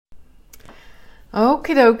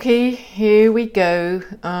Okie dokie, here we go.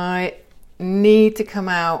 I need to come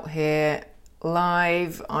out here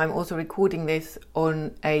live. I'm also recording this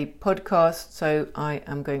on a podcast, so I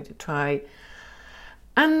am going to try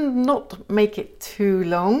and not make it too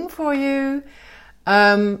long for you.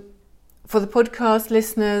 For the podcast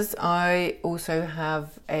listeners, I also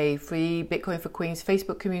have a free Bitcoin for Queens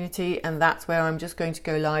Facebook community, and that's where I'm just going to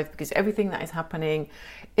go live because everything that is happening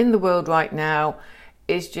in the world right now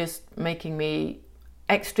is just making me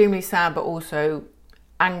extremely sad, but also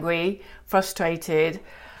angry, frustrated.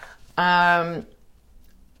 The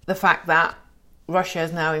fact that Russia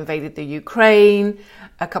has now invaded the Ukraine.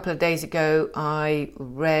 A couple of days ago, I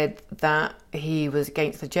read that he was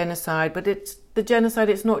against the genocide, but it's the genocide.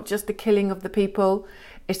 It's not just the killing of the people.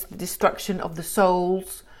 It's the destruction of the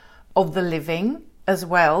souls of the living as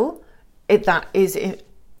well. That is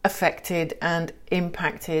affected and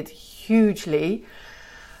impacted hugely.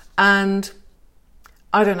 And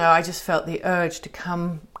I don't know, I just felt the urge to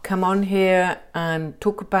come on here and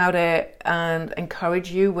talk about it and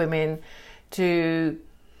encourage you women to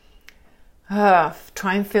try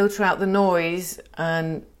and filter out the noise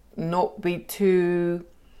and not be too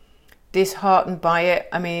disheartened by it.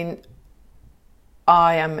 I mean,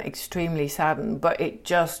 I am extremely saddened, but it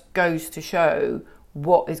just goes to show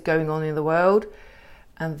what is going on in the world.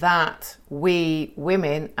 And that we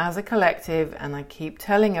women as a collective, and I keep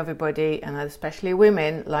telling everybody, and especially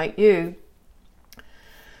women like you,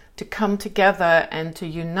 to come together and to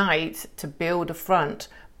unite, to build a front,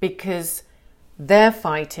 because they're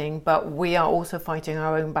fighting, but we are also fighting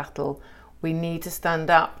our own battle. We need to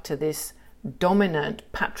stand up to this dominant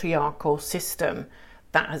patriarchal system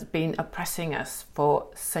that has been oppressing us for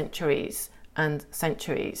centuries and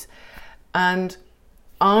centuries. And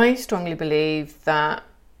I strongly believe that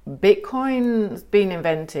Bitcoin's been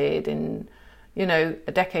invented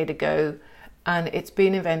a decade ago, and it's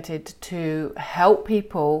been invented to help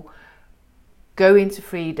people go into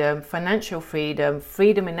freedom, financial freedom,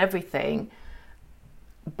 freedom in everything,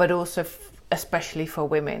 but also especially for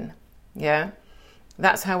women. Yeah,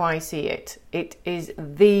 that's how I see it. It is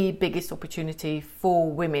the biggest opportunity for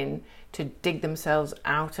women to dig themselves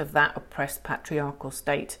out of that oppressed patriarchal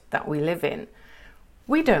state that we live in.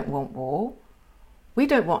 We don't want war. We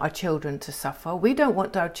don't want our children to suffer. We don't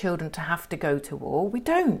want our children to have to go to war. We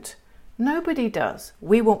don't. Nobody does.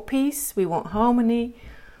 We want peace. We want harmony.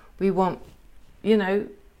 We want, to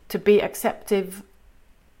be acceptive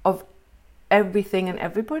of everything and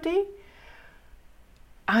everybody.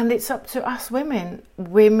 And it's up to us women.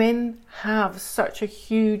 Women have such a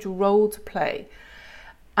huge role to play.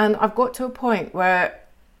 And I've got to a point where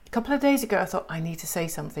a couple of days ago I thought, I need to say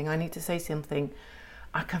something.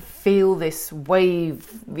 I can feel this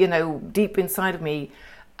wave, deep inside of me.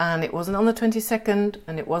 And it wasn't on the 22nd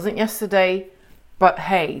and it wasn't yesterday. But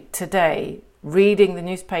hey, today, reading the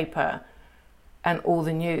newspaper and all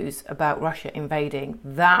the news about Russia invading,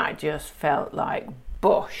 that just felt like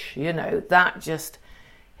bosh, that just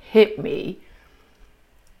hit me.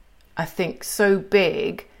 I think so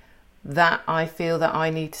big that I feel that I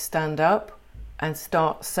need to stand up and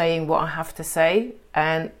start saying what I have to say.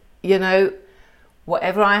 And,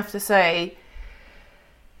 whatever I have to say,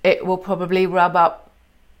 it will probably rub up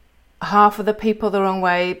half of the people the wrong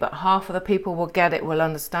way, but half of the people will get it, will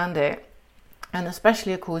understand it. And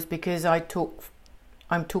especially, of course, because I'm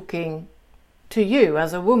talking to you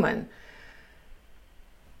as a woman.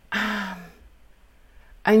 And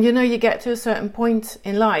you get to a certain point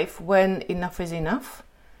in life when enough is enough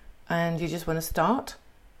and you just want to start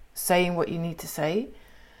saying what you need to say.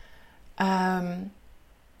 And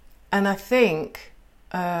I think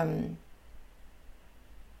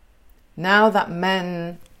now that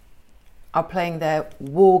men are playing their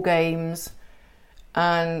war games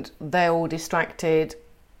and they're all distracted,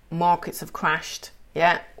 markets have crashed,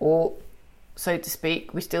 or so to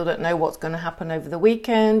speak. We still don't know what's going to happen over the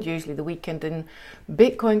weekend. Usually the weekend in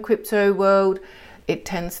Bitcoin crypto world, it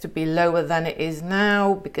tends to be lower than it is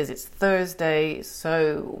now because it's Thursday.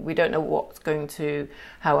 So we don't know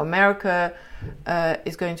how America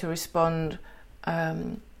is going to respond.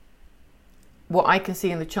 What I can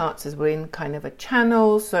see in the charts is we're in kind of a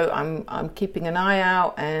channel. So I'm keeping an eye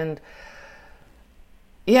out, and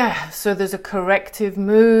so there's a corrective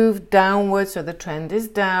move downwards. So the trend is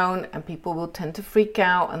down and people will tend to freak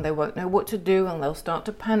out and they won't know what to do and they'll start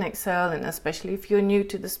to panic sell. And especially if you're new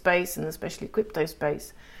to the space, and especially crypto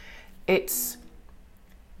space, it's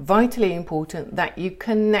vitally important that you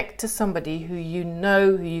connect to somebody who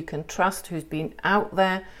who you can trust, who's been out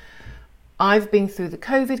there. I've been through the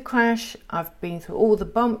COVID crash. I've been through all the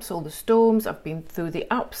bumps, all the storms. I've been through the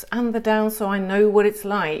ups and the downs. So I know what it's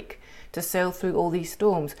like to sail through all these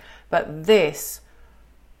storms. But this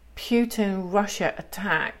Putin-Russia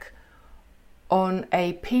attack on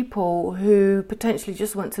a people who potentially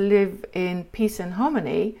just want to live in peace and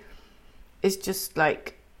harmony is just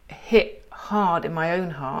like hit hard in my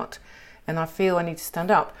own heart, and I feel I need to stand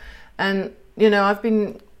up. And you know, I've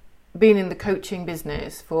been in the coaching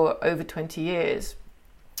business for over 20 years,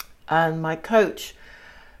 and my coach,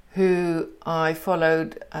 who I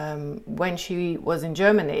followed when she was in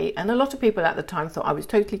Germany, and a lot of people at the time thought I was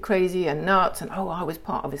totally crazy and nuts, and I was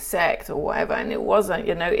part of a sect or whatever, and it wasn't.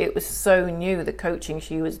 You know, it was so new, the coaching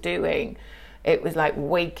she was doing. It was like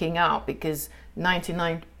waking up, because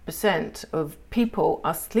 99% of people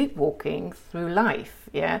are sleepwalking through life,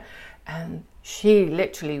 yeah. And she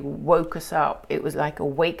literally woke us up. It was like a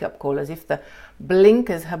wake-up call, as if the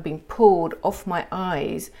blinkers had been pulled off my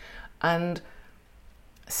eyes, and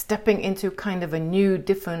stepping into kind of a new,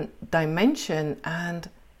 different dimension, and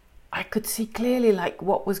I could see clearly like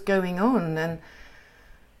what was going on,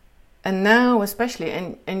 and now especially,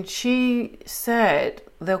 and she said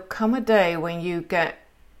there'll come a day when you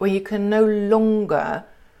can no longer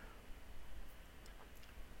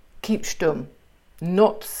keep stum,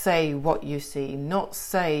 not say what you see, not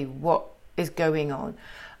say what is going on.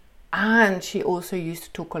 And she also used to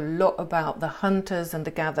talk a lot about the hunters and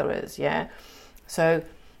the gatherers, yeah. So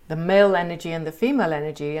the male energy and the female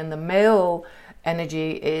energy, and the male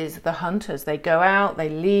energy is the hunters. They go out, they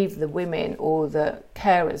leave the women or the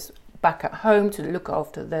carers back at home to look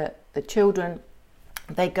after the children.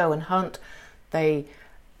 They go and hunt, they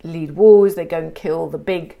lead wars, they go and kill the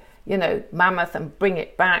big, you know, mammoth and bring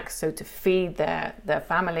it back, so to feed their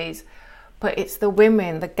families. But it's the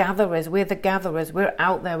women, the gatherers. We're the gatherers. We're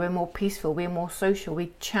out there. We're more peaceful. We're more social.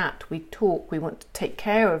 We chat. We talk. We want to take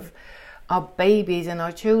care of our babies and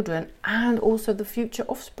our children, and also the future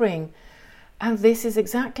offspring. And this is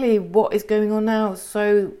exactly what is going on now.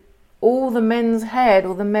 So all the men's head,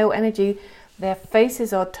 or the male energy, their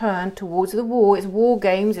faces are turned towards the war. It's war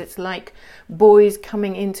games. It's like boys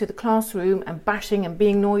coming into the classroom and bashing and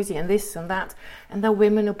being noisy and this and that. And the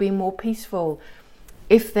women will be more peaceful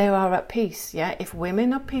if they are at peace. Yeah, if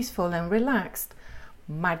women are peaceful and relaxed,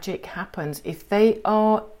 magic happens. If they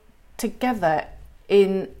are together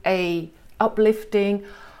in a uplifting,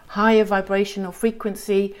 higher vibrational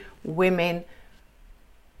frequency, women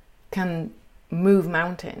can move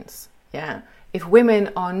mountains. Yeah. If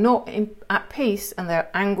women are not at peace, and they're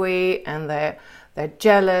angry, and they're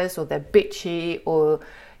jealous, or they're bitchy, or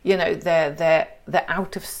you know, they're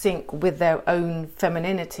out of sync with their own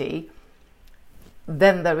femininity,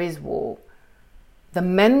 then there is war. The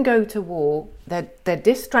men go to war, they're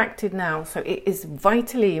distracted now, so it is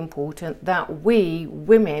vitally important that we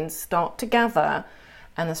women start to gather,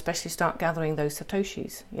 and especially start gathering those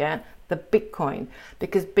Satoshis, yeah, the Bitcoin,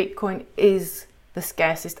 because Bitcoin is the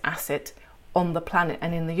scarcest asset on the planet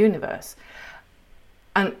and in the universe.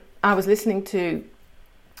 And I was listening to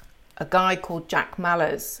a guy called Jack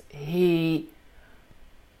Mallers. He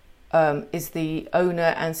is the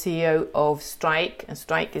owner and CEO of Strike, and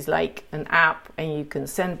Strike is like an app, and you can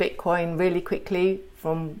send Bitcoin really quickly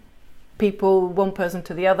from people, one person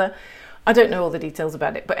to the other. I don't know all the details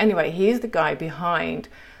about it, but anyway, he is the guy behind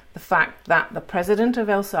the fact that the president of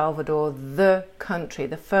El Salvador, the country,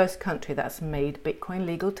 the first country that's made Bitcoin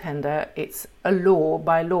legal tender, it's a law,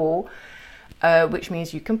 by law, which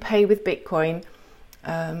means you can pay with Bitcoin.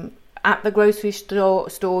 At the grocery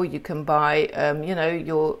store, you can buy, you know,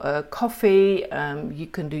 your coffee. You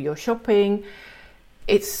can do your shopping.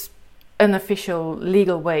 It's an official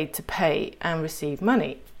legal way to pay and receive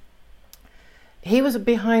money. He was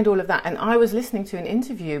behind all of that, and I was listening to an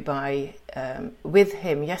interview with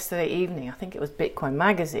him yesterday evening. I think it was Bitcoin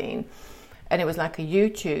Magazine, and it was like a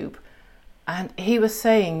YouTube. And he was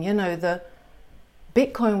saying, you know, the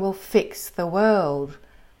Bitcoin will fix the world.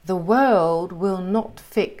 The world will not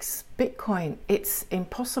fix Bitcoin. It's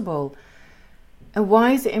impossible. And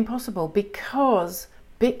why is it impossible? Because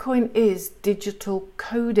Bitcoin is digital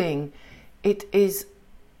coding. It is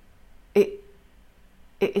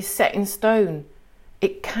set in stone.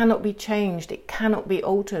 It cannot be changed. It cannot be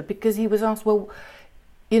altered. Because he was asked, well,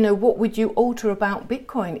 you know, what would you alter about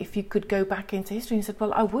Bitcoin if you could go back into history? And he said,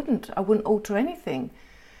 well, I wouldn't alter anything,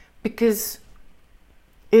 because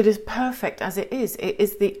it is perfect as it is. It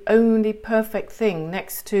is the only perfect thing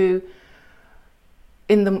next to,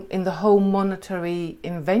 in the whole monetary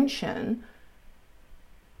invention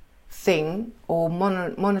thing, or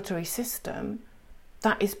monetary system,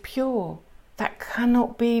 that is pure. That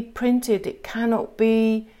cannot be printed. It cannot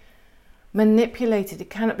be manipulated. It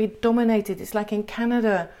cannot be dominated. It's like in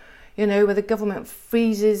Canada, you know, where the government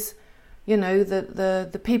freezes, you know,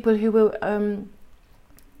 the people who were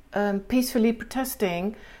peacefully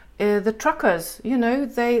protesting, the truckers, you know,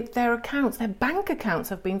 their accounts, their bank accounts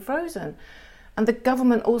have been frozen. And the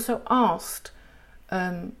government also asked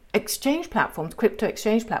exchange platforms, crypto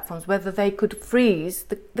exchange platforms, whether they could freeze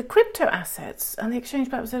the crypto assets. And the exchange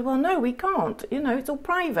platform said, well, no, we can't. You know, it's all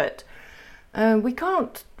private. We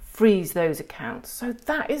can't freeze those accounts. So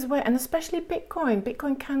that is where, and especially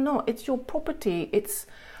Bitcoin cannot. It's your property. It's,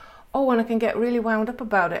 oh, and I can get really wound up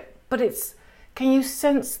about it. But it's, can you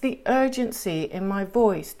sense the urgency in my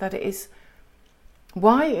voice that it is,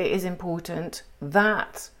 why it is important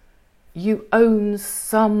that you own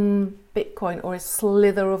some Bitcoin or a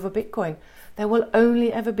slither of a Bitcoin? There will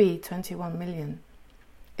only ever be 21 million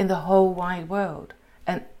in the whole wide world.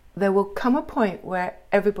 And there will come a point where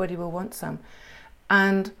everybody will want some.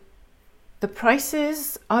 And the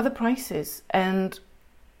prices are the prices. And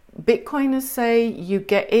Bitcoiners say you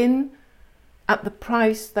get in at the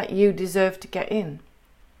price that you deserve to get in.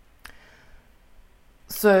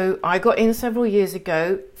 So I got in several years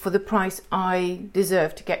ago for the price I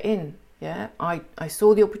deserve to get in. Yeah, I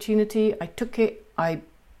saw the opportunity, I took it, I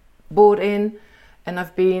bought in, and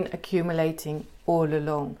I've been accumulating all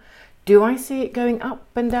along. Do I see it going up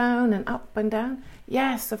and down and up and down?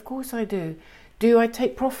 Yes, of course I do. Do I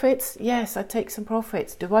take profits? Yes, I take some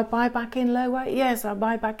profits. Do I buy back in lower? Yes, I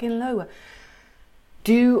buy back in lower.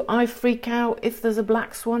 Do I freak out if there's a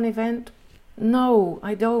black swan event? No,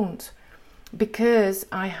 I don't. Because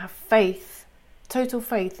I have faith, total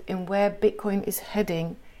faith in where Bitcoin is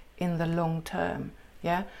heading in the long term.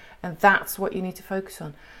 Yeah, and that's what you need to focus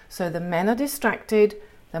on. So the men are distracted,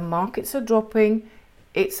 the markets are dropping.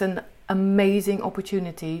 It's an amazing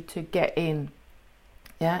opportunity to get in.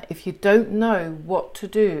 Yeah, if you don't know what to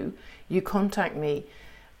do, you contact me,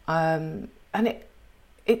 and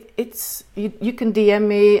it's you can DM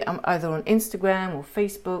me either on Instagram or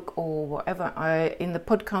Facebook or whatever. In the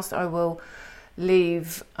podcast I will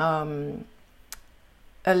leave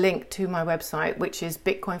a link to my website, which is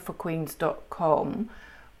bitcoinforqueens.com,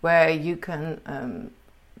 where you can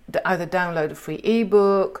either download a free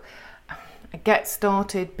ebook, get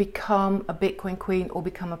started, become a Bitcoin queen or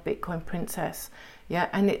become a Bitcoin princess. Yeah,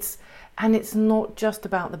 and it's not just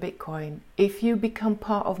about the Bitcoin. If you become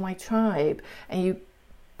part of my tribe and you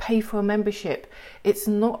pay for a membership, it's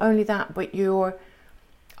not only that, but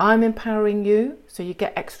I'm empowering you, so you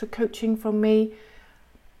get extra coaching from me,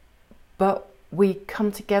 but we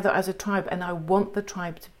come together as a tribe, and I want the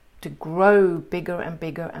tribe to grow bigger and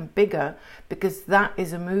bigger and bigger, because that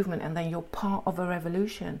is a movement, and then you're part of a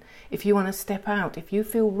revolution. If you want to step out, if you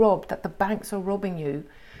feel robbed, that the banks are robbing you,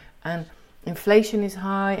 and inflation is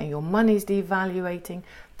high, and your money's devaluating,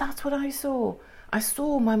 that's what I saw. I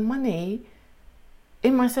saw my money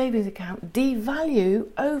in my savings account devalue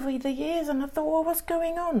over the years, and I thought, well, what's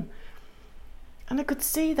going on? And I could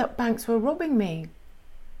see that banks were robbing me.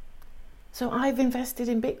 So I've invested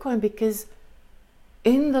in Bitcoin because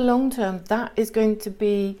in the long term, that is going to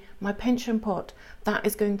be my pension pot. That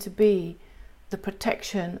is going to be the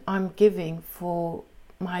protection I'm giving for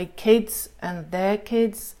my kids and their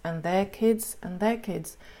kids and their kids and their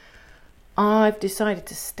kids. I've decided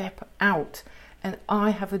to step out, and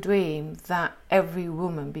I have a dream that every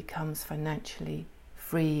woman becomes financially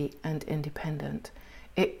free and independent.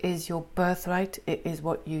 It is your birthright. It is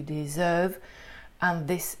what you deserve. And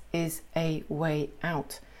this is a way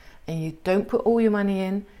out. And you don't put all your money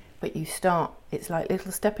in, but you start. It's like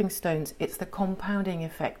little stepping stones. It's the compounding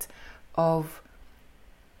effect of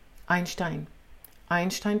Einstein.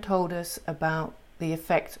 Einstein told us about the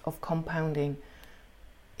effect of compounding.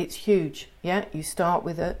 It's huge. Yeah, you start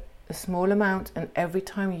with a small amount, and every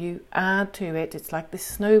time you add to it, it's like this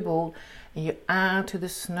snowball, and you add to the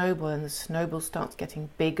snowball, and the snowball starts getting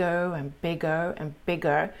bigger and bigger and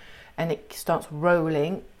bigger, and it starts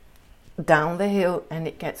rolling down the hill, and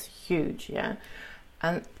it gets huge. Yeah,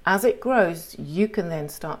 and as it grows, you can then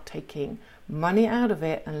start taking money out of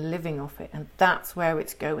it and living off it, and that's where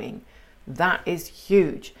it's going. That is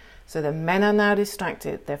huge. So the men are now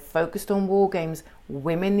distracted. They're focused on war games.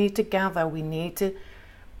 Women need to gather. We need to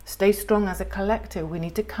stay strong as a collective. We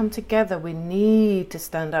need to come together. We need to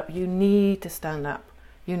stand up. You need to stand up.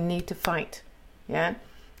 You need to fight. Yeah.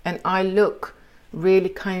 And I look really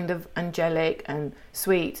kind of angelic and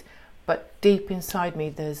sweet, but deep inside me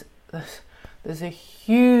there's a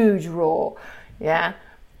huge roar. Yeah.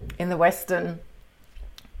 In the Western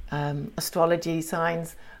astrology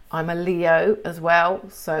signs, I'm a Leo as well,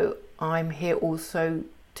 so I'm here also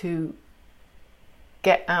to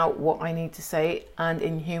get out what I need to say. And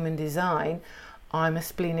in human design, I'm a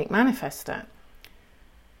splenic manifester.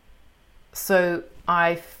 So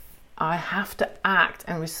I I have to act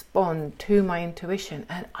and respond to my intuition.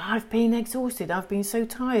 And I've been exhausted. I've been so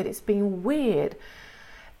tired. It's been weird.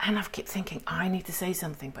 And I've kept thinking, I need to say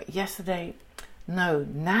something. But yesterday, no.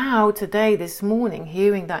 Now, today, this morning,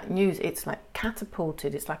 hearing that news, it's like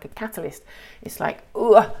catapulted. It's like a catalyst. It's like,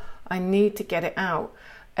 ugh, I need to get it out.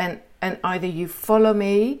 And either you follow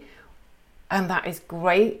me, and that is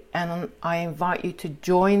great. And I invite you to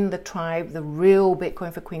join the tribe, the real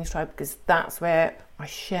Bitcoin for Queens tribe, because that's where I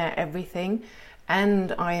share everything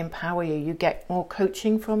and I empower you. You get more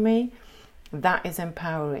coaching from me. That is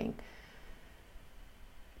empowering.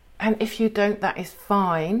 And if you don't, that is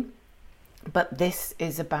fine. But this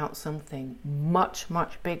is about something much,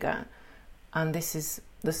 much bigger. And this is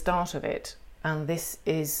the start of it. And this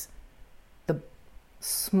is the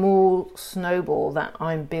small snowball that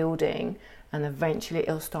I'm building. And eventually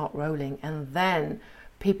it'll start rolling. And then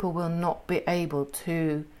people will not be able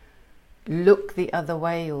to look the other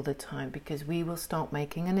way all the time, because we will start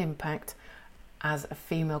making an impact as a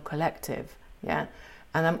female collective. Yeah.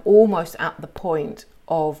 And I'm almost at the point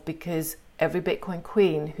of, because every Bitcoin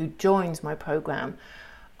Queen who joins my program,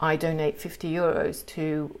 I donate €50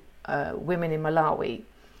 to women in Malawi.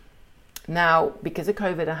 Now, because of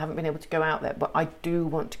COVID, I haven't been able to go out there, but I do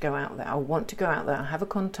want to go out there. I want to go out there. I have a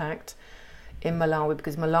contact in Malawi,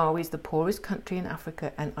 because Malawi is the poorest country in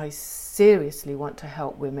Africa, and I seriously want to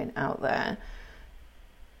help women out there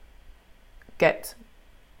get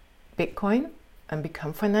Bitcoin and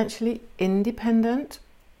become financially independent,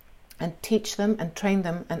 and teach them and train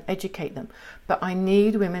them and educate them. But I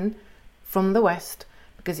need women from the West,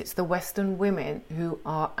 because it's the Western women who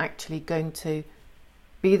are actually going to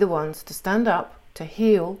be the ones to stand up to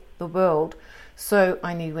heal the world. So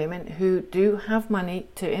I need women who do have money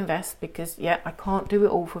to invest, because I can't do it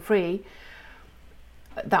all for free.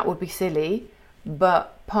 That would be silly.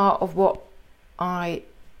 But part of what I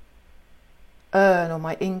earn or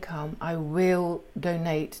my income, I will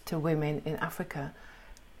donate to women in Africa.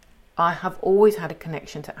 I have always had a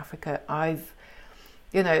connection to Africa.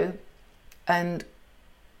 And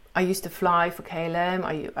I used to fly for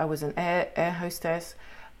KLM. I was an air hostess.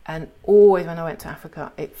 And always when I went to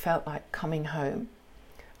Africa, it felt like coming home.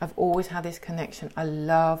 I've always had this connection. I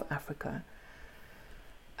love Africa.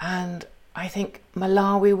 And I think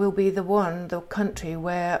Malawi will be the country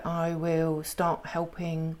where I will start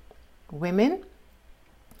helping women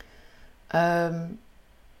to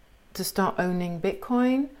start owning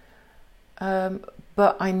Bitcoin.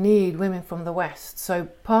 But I need women from the West. So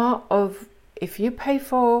part of, if you pay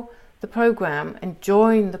for the program and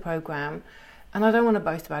join the program, and I don't want to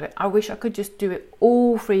boast about it, I wish I could just do it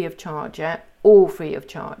all free of charge, all free of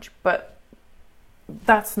charge. But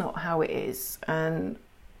that's not how it is, and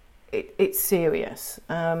it's serious.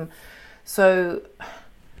 So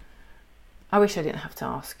I wish I didn't have to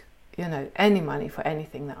ask, any money for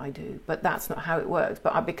anything that I do, but that's not how it works.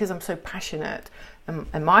 But because I'm so passionate,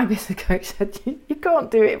 and my business coach said, you can't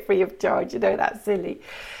do it free of charge, that's silly.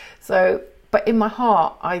 So, but in my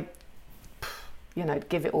heart, I,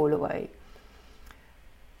 give it all away.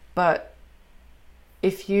 But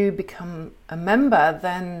if you become a member,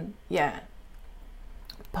 then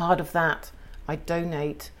part of that I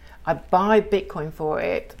donate. I buy Bitcoin for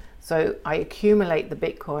it, so I accumulate the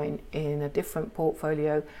Bitcoin in a different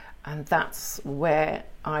portfolio, and that's where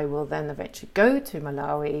I will then eventually go to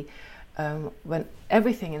Malawi when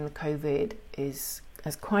everything in the COVID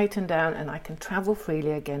has quietened down and I can travel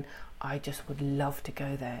freely again. I just would love to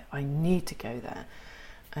go there. I need to go there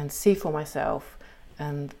and see for myself.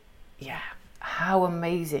 And how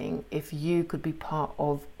amazing if you could be part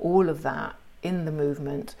of all of that in the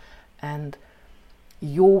movement and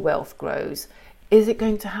your wealth grows. Is it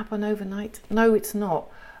going to happen overnight? No, it's not.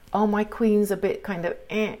 Are my queens a bit kind of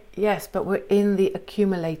Yes, but we're in the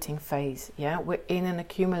accumulating phase. We're in an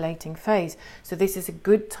accumulating phase. So this is a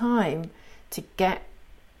good time to get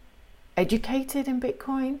educated in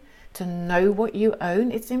Bitcoin, to know what you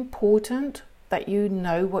own. It's important that you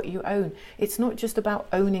know what you own. It's not just about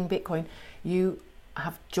owning Bitcoin. You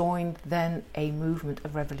have joined then a movement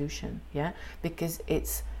of revolution, because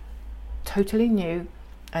it's totally new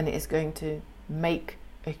and it is going to make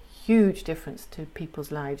a huge difference to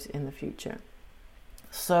people's lives in the future.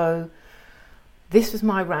 So this was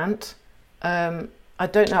my rant. I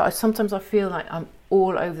don't know, sometimes I feel like I'm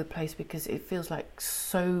all over the place, because it feels like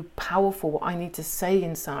so powerful what I need to say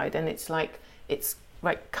inside, and it's like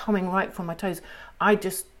coming right from my toes. I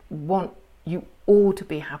just want you all to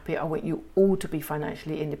be happy. I want you all to be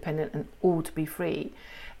financially independent and all to be free.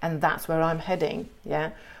 And that's where I'm heading.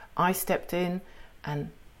 I stepped in and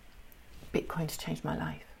Bitcoin's changed my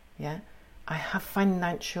life. I have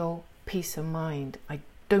financial peace of mind. I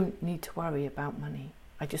don't need to worry about money.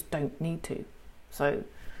 I just don't need to. So,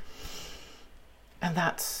 and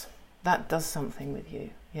that does something with you.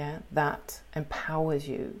 Yeah, that empowers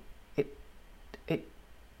you. It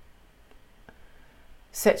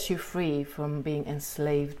sets you free from being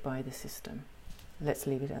enslaved by the system. Let's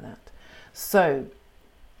leave it at that. So,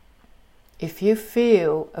 if you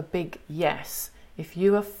feel a big yes, if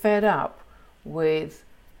you are fed up with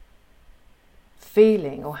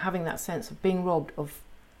feeling or having that sense of being robbed, of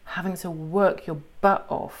having to work your butt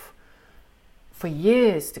off for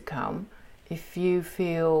years to come, if you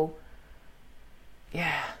feel,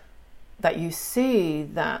 that you see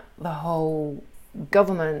that the whole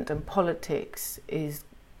government and politics is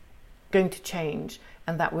going to change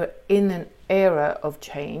and that we're in an era of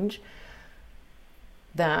change,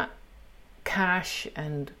 that cash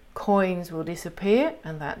and coins will disappear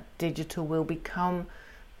and that digital will become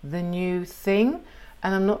the new thing.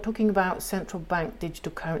 And I'm not talking about central bank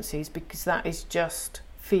digital currencies, because that is just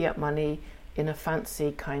fiat money in a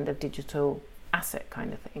fancy kind of digital asset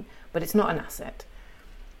kind of thing, but it's not an asset.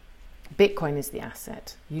 Bitcoin is the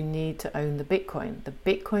asset. You need to own the Bitcoin. The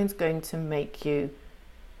Bitcoin's going to make you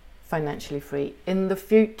financially free in the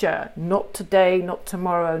future, not today, not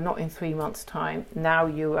tomorrow, not in 3 months' time. Now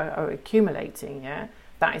you are accumulating, yeah?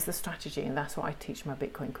 That is the strategy, and that's what I teach my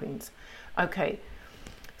Bitcoin queens. Okay,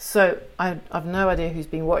 so I've no idea who's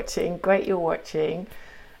been watching. Great, you're watching.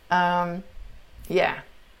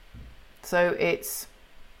 So it's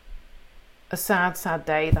a sad, sad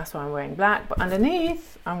day. That's why I'm wearing black, but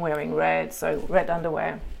underneath I'm wearing red, so red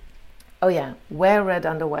underwear. Oh yeah, wear red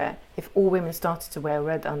underwear. If all women started to wear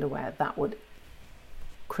red underwear, that would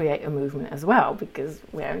create a movement as well, because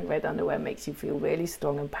wearing red underwear makes you feel really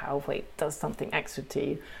strong and powerful. It does something extra to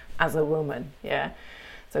you as a woman, yeah?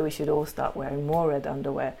 So we should all start wearing more red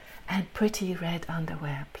underwear, and pretty red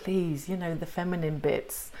underwear, please, you know, the feminine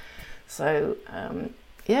bits. So, and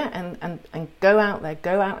go out there,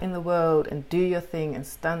 go out in the world and do your thing and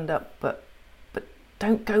stand up, but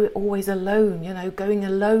don't go always alone. You know, going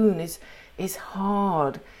alone is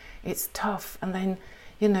hard, it's tough, and then,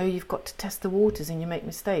 you know, you've got to test the waters and you make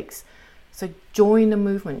mistakes. So join the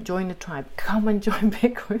movement, join the tribe, come and join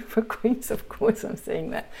Bitcoin for Queens. Of course I'm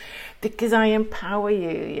saying that because I empower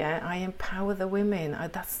you, yeah, I empower the women.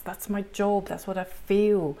 That's my job, that's what I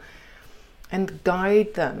feel. And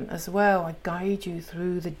guide them as well. I guide you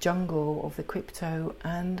through the jungle of the crypto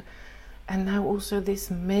and now also this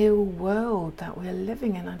male world that we're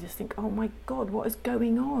living in. I just think, oh my God, what is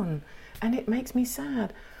going on? And it makes me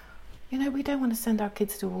sad. You know, we don't want to send our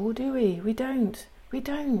kids to war, do we? We don't. We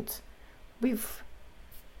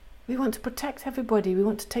want to protect everybody. We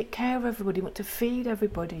want to take care of everybody. We want to feed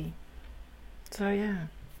everybody. So yeah.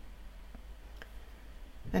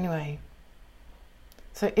 Anyway.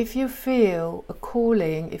 So if you feel a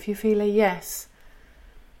calling, if you feel a yes,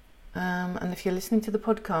 and if you're listening to the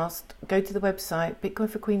podcast, go to the website,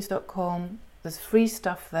 bitcoinforqueens.com. There's free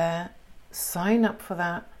stuff there. Sign up for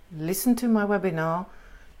that. Listen to my webinar.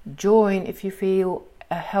 Join if you feel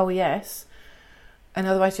a hell yes. And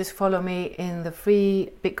otherwise just follow me in the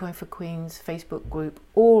free Bitcoin for Queens Facebook group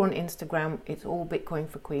or on Instagram. It's all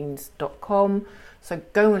bitcoinforqueens.com. So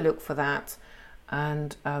go and look for that.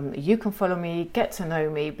 And you can follow me, get to know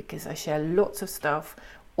me, because I share lots of stuff,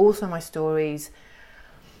 also my stories.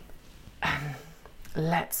 And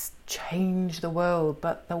let's change the world.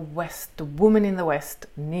 But the West, the woman in the West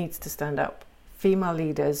needs to stand up. Female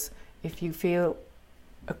leaders, if you feel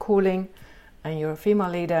a calling and you're a female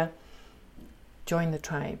leader, join the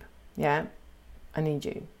tribe. Yeah, I need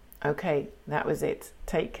you. Okay, that was it.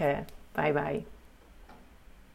 Take care. Bye bye.